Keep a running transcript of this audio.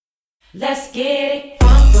Let's get it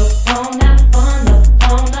from the phone, not fun, the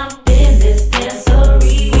phone, up in this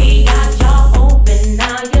dancery. We got y'all open,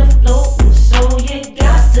 now you're floating, so you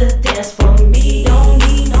got to dance for me. Don't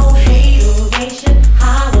need no hateration,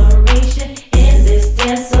 holleration in this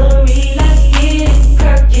dancery. Let's get it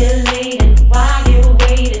percolating while you're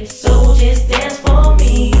waiting, so just dance for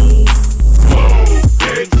me. Move,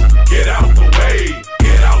 bitch, get out the way.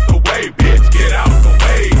 Get out the way, bitch, get out the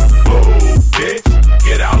way. Move, bitch,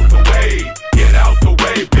 get out the way. Get out the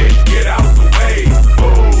way, bitch, get out the way.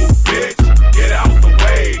 Move, bitch, get out the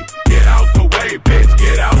way. Get out the way, bitch,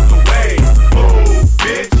 get out the way. Move,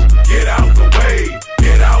 bitch, get out the way.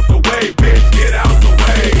 Get out the way, bitch, get out the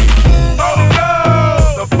way. Oh no,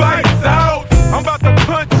 the fight's out. I'm about to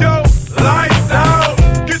punch your lights out.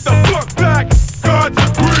 Get the fuck back, guard the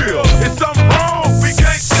grill. Is something wrong? We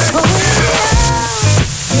can't get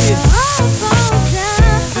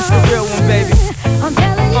This the real one, baby.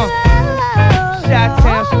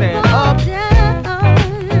 Chi-town stand up.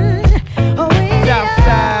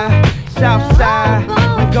 South side,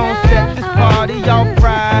 we gon' set this party off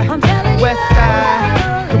right. West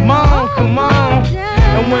side, come on,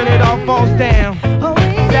 and when it all falls down.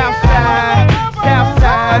 South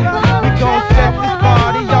side, we gon' set this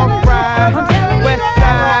party off right. West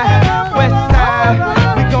side,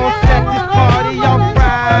 we gon' set this party off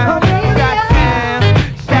right.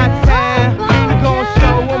 Chi-town, we gon'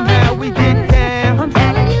 show 'em how we get down. I'm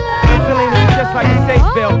feeling it just like a safe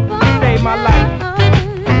belt, saved my life.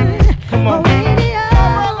 Come on.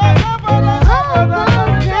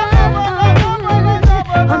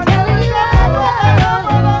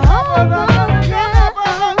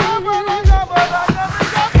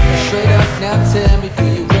 Straight up now, tell me, do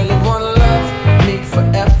you really wanna love me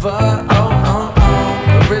forever?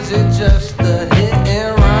 Or is it just a hit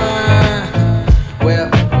and run? Well,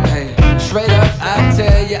 hey, straight up, I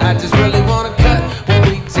tell you, I just really wanna cut when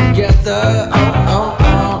we together.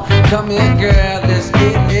 Come here, girl, let's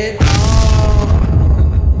get it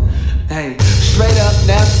on. Hey, straight up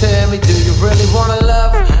now, tell me, do you really wanna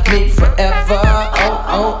love me forever?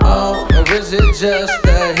 Or is it just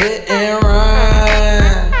a hit and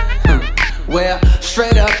run? Well,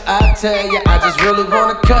 straight up, I tell you, I just really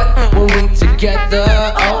wanna cut when we together.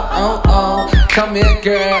 Come here,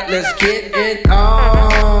 girl, let's get it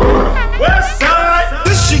on. West side.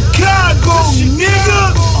 This Chicago,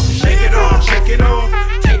 nigga. Shake it off, shake it off,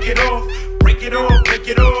 take it off, break it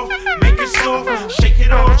off, make it soft. Shake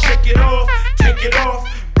it off, take it off, break it off,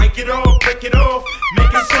 make it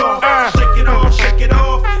soft. Shake it off, take it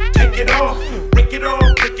off, break it off,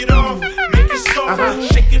 make it soft.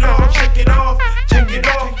 Shake it off, take it off.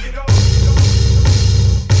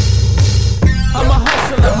 I'm a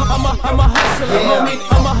hustler, I'm a hustler, homie.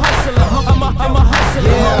 I'm a hustler, I'm a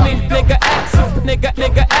hustler, homie. Nigga ask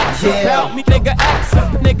about me, nigga ask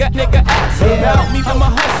about me. I'm a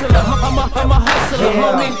hustler, I'm a hustler,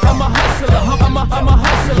 homie. I'm a hustler, I'm a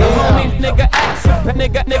hustler, homie. Nigga ask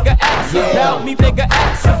about me, nigga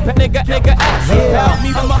ask about me.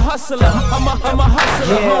 I'm a hustler, I'm a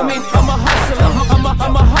hustler, homie. I'm a hustler,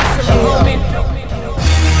 I'm a hustler, homie.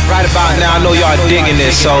 Right about now, I know y'all digging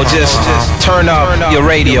this, so just turn up your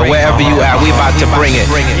radio wherever you at. We about to bring it.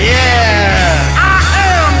 Yeah, I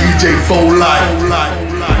am DJ 4 Life.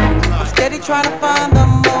 I'm steady trying to find the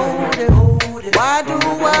motive. Why do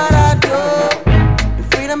what I do? The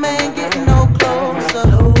freedom ain't getting no closer.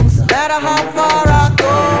 No matter how far I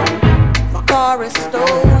go, my car is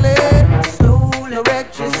stolen. No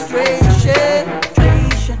registration.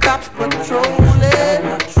 Cops patrolling.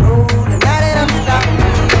 Now that I'm stopped,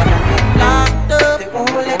 locked up, they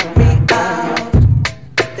won't let me out.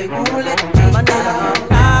 They won't let me out.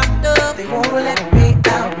 Locked up, they won't let me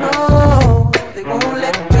out. No, they won't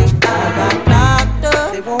let me out. Locked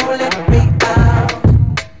up, they won't let me out.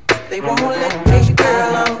 They won't let me,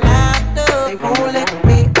 girl, I'm locked up. They won't let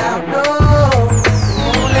me out. No, they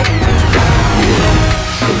won't let me out.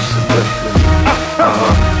 So seductive.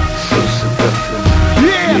 So seductive.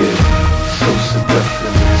 Yeah. So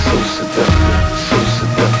seductive. So seductive. So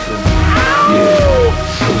seductive. Yeah.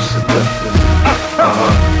 So seductive.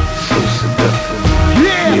 So seductive.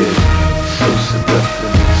 Yeah. So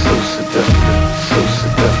seductive. So seductive. So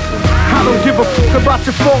seductive. I don't give a fuck about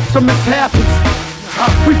your faults or mishaps.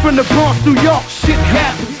 We from the Bronx, New York, shit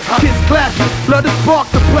happens. Kids clapping, blood has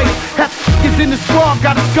sparked the place. Half is in the squad,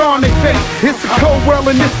 got a scar on their face. It's a cold world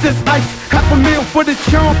and this is ice. $500,000 for the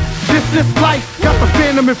charm, this is life. Got the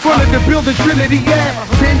phantom in front of the building, Trinity, yeah.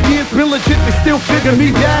 10 years been legit, they still figure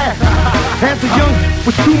me bad. As a young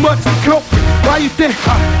with too much to cope with. Why you think?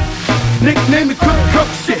 Nickname it cook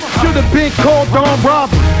shit. Should've been called on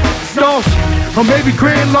robbery. extortion, or maybe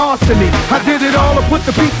grand larceny. I did it all, I put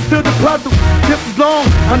the pieces to the puzzle. This was long,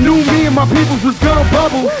 I knew me and my peoples was gonna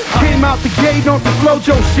bubble. Came out the gate on some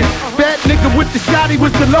flojo shit. Fat nigga with the shotty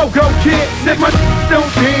was the logo kid. Said my don't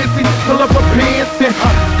dance, he pull up her pants and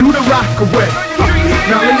do the rock away.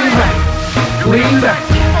 Now lean back, lean back,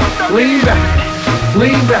 lean back,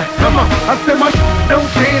 lean back. Come on, I said my don't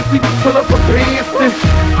dance, he pull up her pants and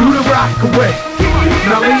do the rock away.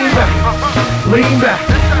 Now lean back, lean back,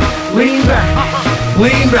 lean back,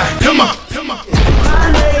 lean back. Come on.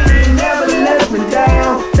 My lady never let me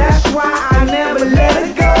down. That's why I never let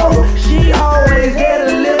her go. She always there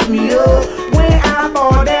to lift me up when I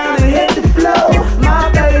fall down and hit the floor. My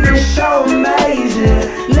baby's so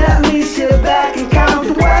amazing. Let me sit back and count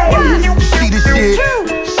the ways. She the shit,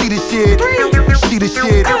 she the shit, she the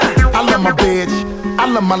shit. I love my bitch, I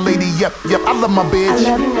love my lady, yep, yep. I love my bitch,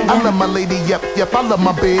 I love my lady, yep, yep. I love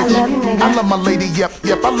my bitch, I love my lady, yep,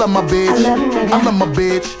 yep. I love my bitch, I love my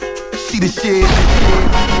bitch. She the shit.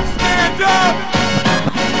 Stand up!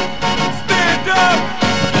 Stand up!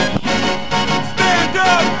 Stand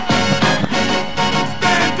up!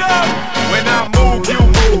 Stand up! When I move, you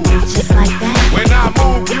move. Just like that. When I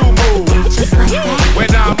move, you move. Just like that.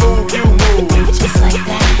 When I move, you move. Just like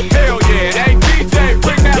that. Hell yeah, hey DJ,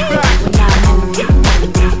 bring that back. When I move, you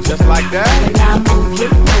move. Just like that. When I move,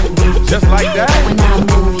 you move. Just like that. When I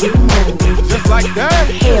move, you move. Just like that.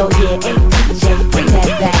 Hell yeah, hey DJ, bring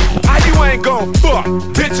that back. How you ain't gon' fuck?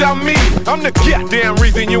 Bitch, I'm me. I'm the goddamn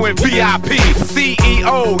reason you in VIP.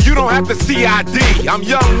 CEO, you don't have to CID. I'm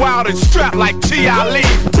young, wild, and strapped like T.I.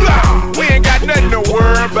 Blah! We ain't got nothing to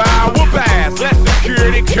worry about. Whoop ass, let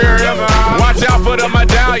security carry 'em out. Watch out for the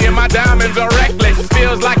medallion, my diamonds are reckless.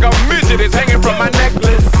 Feels like a midget is hanging from my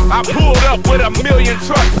necklace. I pulled up with 1,000,000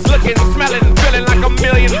 trucks, looking, smelling, feeling like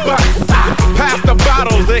 $1,000,000. Past the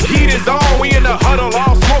bottles, the heat is on. We in the huddle,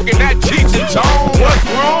 all smoking that Cheech and Chong. What's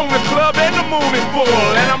wrong? The club and the moon is full,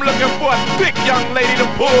 and I'm looking for a thick young lady to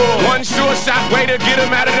pull. One sure shot way to get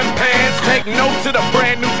 'em out of them pants. Take note to the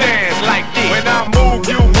brand new dance like this. When I move,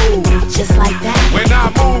 you move. Just like that. When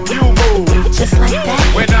I move, you move. Just like that.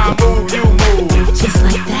 When I move, you move. Just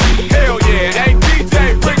like that. Hell yeah, hey DJ,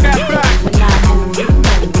 bring that back. When I move, you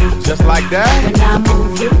move. Just like that. When I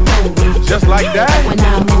move, you move. Just like that. When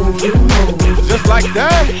I move, you move. Just like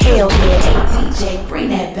that. Hell yeah, hey DJ, bring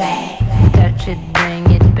that back. Touch it, bring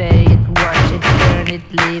it, pay it, watch it, turn it,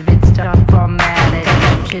 leave it, stop, format it.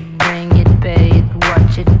 Touch it, bring it, pay it,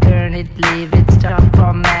 watch it, turn it, leave it, stop,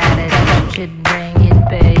 format it. Touch it, bring it,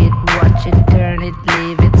 pay it, watch it, turn it,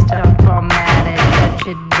 leave it, stop, format it. Touch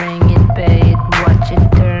it, bring it, pay it, watch it,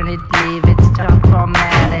 turn it, leave it, stop,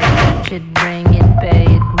 format it. Touch it, bring it, pay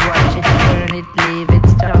it, watch it, turn it, leave it,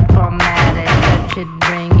 stop, format it. Touch it,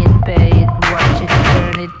 bring it, pay it, watch it,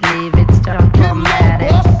 turn it, leave it, stop, format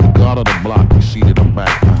it. God of the block, you see that I'm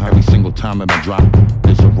back. Every single time that I drop,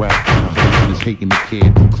 it's a rap. It's hating the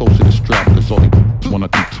kid, close to the strap. That's all they wanna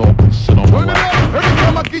keep talking, sit on the Turn it lap. up. Every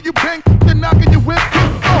time I get you ping, then knocking your whip.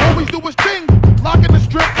 All homies do is ting, locking the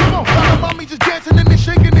strip. Come on, got the mommy just dancing and they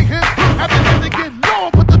shaking their hips. After that they get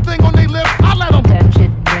low, put the thing on their lip. I let them Touch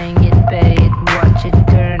it, bring it, pay it, watch it,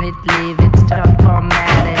 turn it, leave it, stop,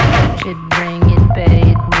 format it. Touch it, bring it, pay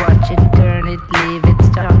it, watch it, turn it, leave it,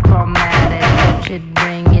 stop, format it. Touch it,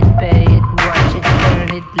 bring it, pay it, watch it, turn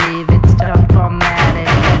it, leave it, stop, format it.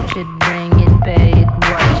 Touch it, bring it, pay it,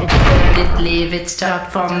 watch it, turn it, leave it,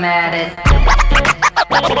 stop, format it.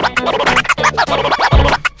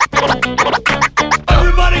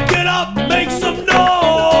 Everybody get up, make some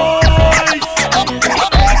noise!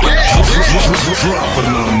 Dropping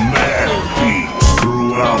a mad beat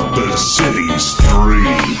throughout the city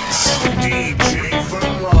streets. DJ for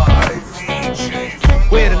life. DJ for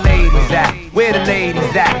life. Where the ladies at? Where the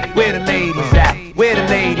ladies at? Where the ladies at? Where the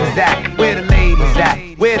ladies at? Where the ladies at?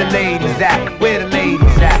 Where the ladies at? Where the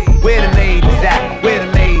ladies at? Where the ladies at? Where the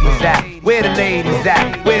ladies at? Where the ladies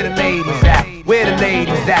at? Where the ladies at? Where the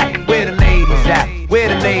ladies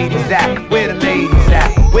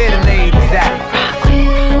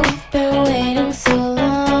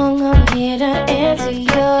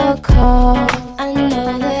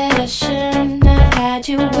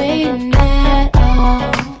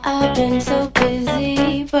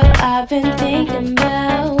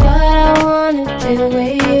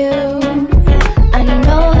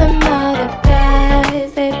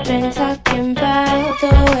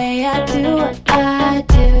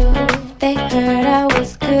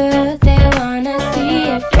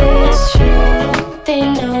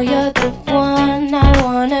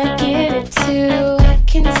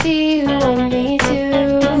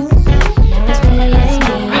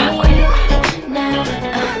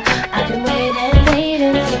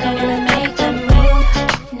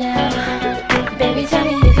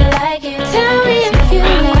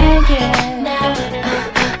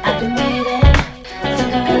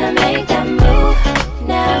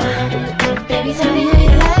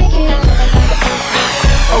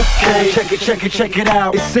say, check it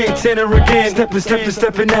out. It's Santana again,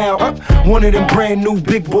 stepping out. One of them brand new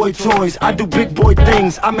big boy toys. I do big boy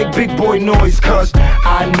things, I make big boy noise. Cause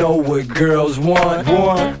I know what girls want.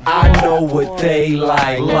 I know what they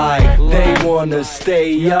like. They wanna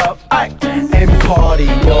stay up and party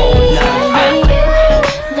all night.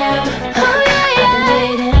 Now, oh yeah, I've been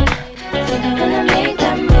waiting. Think I'm gonna make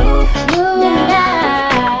that move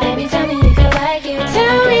now. Baby, tell me if you like it.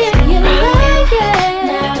 Tell me if you like it.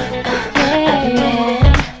 Now, I've been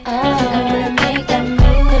waiting. Think I'm gonna make that move.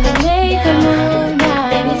 Gonna make that move now.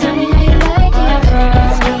 Baby, tell me how you like it.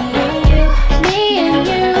 It's me and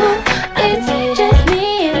you. It's just me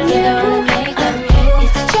and you.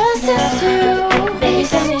 It's just us two. Baby,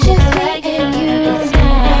 tell me just like it. You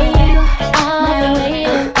now. I'm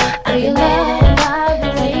waiting. Are you waiting? I've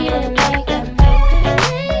been waiting. Make that move.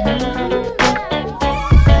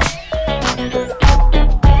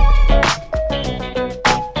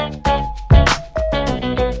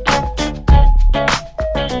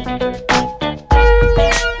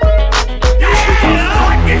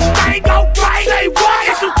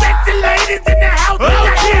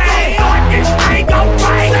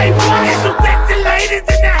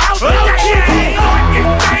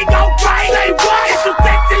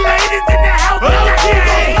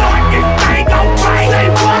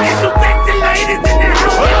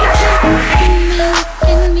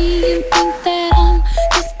 In me and think that I'm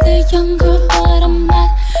just a young girl, but I'm not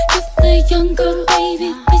just a young girl,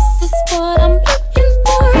 baby. This is what I'm looking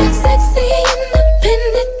for. Sexy,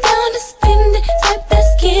 independent, understanding, type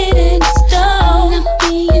that's getting stoned. Not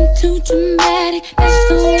being too dramatic, that's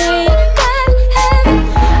the way I gotta have it.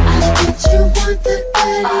 I bet you want the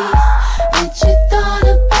goodies, bet you thought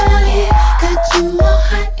about it. Got you all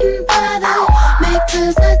hot and bothered,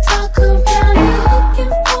 because I talk around it.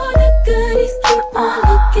 Looking for the goodies, keep on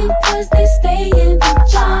looking, cause they stay in the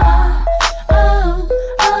jar. Oh,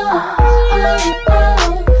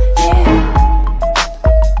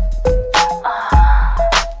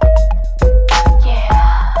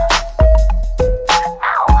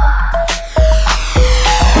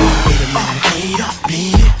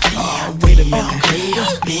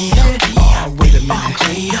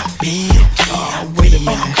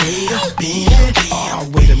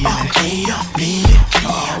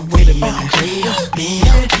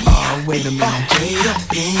 Wait a minute,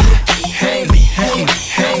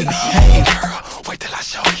 hey, girl, wait till I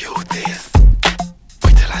show you this.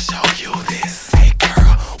 Wait till I show you this. Hey,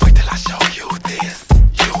 girl, wait till I show you this.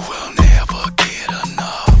 You will never get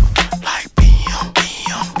enough. Like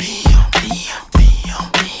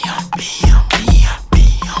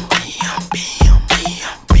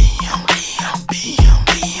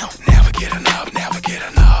never get enough, never get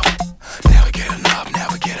enough. Never get enough,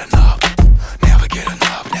 never get enough. Never get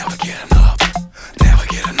enough, never get enough. Never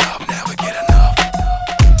get enough, never get enough.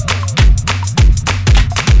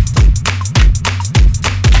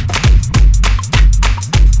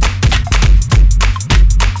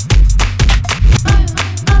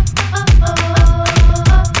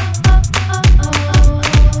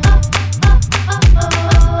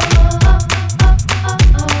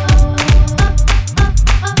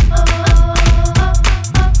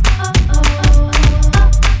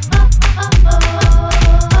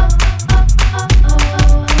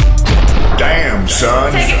 Damn,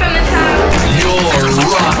 son. take it from the top. You're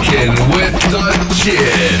rocking with the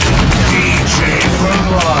kid. DJ from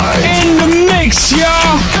Live. In the mix,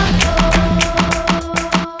 y'all.